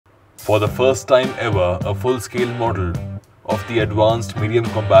For the first time ever, a full-scale model of the Advanced Medium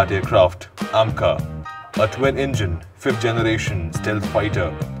Combat Aircraft, AMCA, a twin-engine, fifth-generation stealth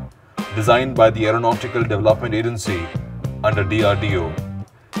fighter, designed by the Aeronautical Development Agency under DRDO,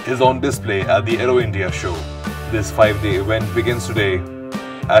 is on display at the Aero India show. This 5-day event begins today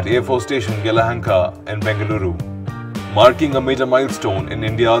at Air Force Station Yelahanka in Bengaluru, marking a major milestone in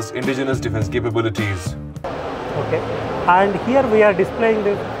India's indigenous defense capabilities. Okay. And here we are displaying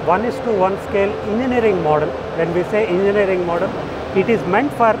the 1:1 scale engineering model. When we say engineering model, it is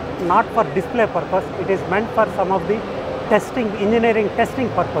meant for not for display purpose, it is meant for some of the testing, engineering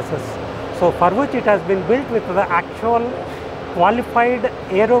testing purposes. So for which it has been built with the actual qualified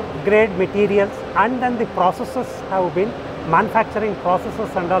aero grade materials, and then the processes have been manufacturing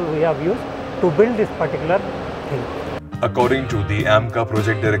processes and all we have used to build this particular thing. According to the AMCA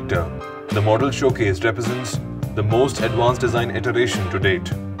project director, the model showcase represents the most advanced design iteration to date.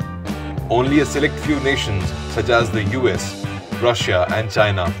 Only a select few nations such as the US, Russia and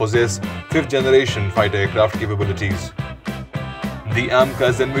China possess fifth-generation fighter aircraft capabilities. The AMCA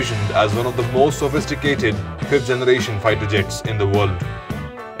is envisioned as one of the most sophisticated fifth-generation fighter jets in the world.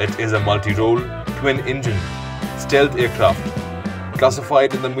 It is a multi-role, twin-engine, stealth aircraft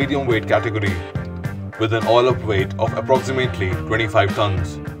classified in the medium weight category with an all-up weight of approximately 25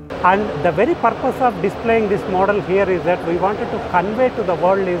 tons. And the very purpose of displaying this model here is that we wanted to convey to the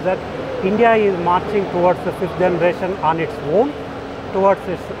world is that India is marching towards the fifth generation on its own, towards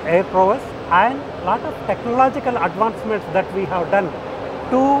its air prowess, and lot of technological advancements that we have done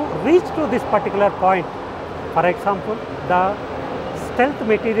to reach to this particular point. For example, the stealth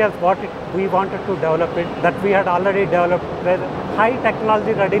materials we wanted to develop it, that we had already developed, with high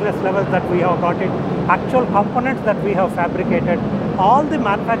technology readiness levels that we have got it, actual components that we have fabricated, all the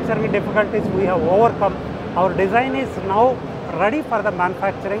manufacturing difficulties we have overcome. Our design is now ready for the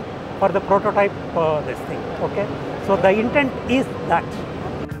manufacturing, for the prototype this thing. Okay, so the intent is that.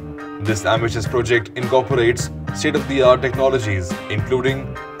 This ambitious project incorporates state-of-the-art technologies,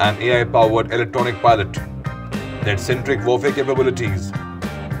 including an AI-powered electronic pilot, net-centric warfare capabilities,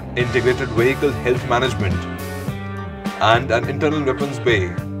 integrated vehicle health management, and an internal weapons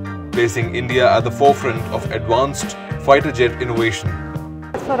bay, placing India at the forefront of advanced fighter jet innovation.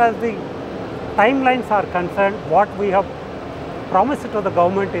 As far as the timelines are concerned, what we have promised to the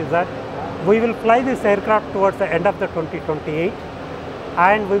government is that we will fly this aircraft towards the end of the 2028,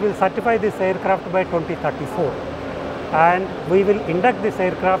 and we will certify this aircraft by 2034, and we will induct this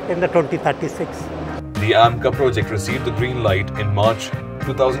aircraft in the 2036. The AMCA project received the green light in March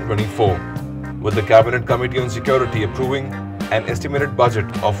 2024, with the Cabinet Committee on Security approving an estimated budget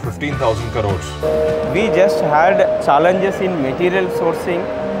of 15,000 crores. We just had challenges in material sourcing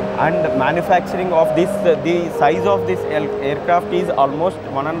and manufacturing of this. The size of this aircraft is almost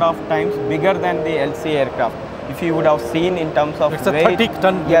 1.5 times bigger than the LC aircraft. If you would have seen in terms of it's a weight,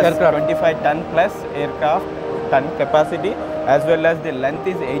 30-ton yes, aircraft. 25 ton plus aircraft, ton capacity, as well as the length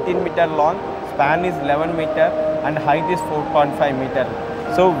is 18 meter long, span is 11 meter, and height is 4.5 meter.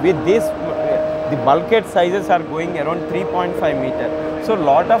 So with this, the bulkhead sizes are going around 3.5 meter. So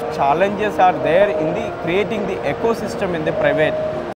lot of challenges are there in the creating the ecosystem in the private.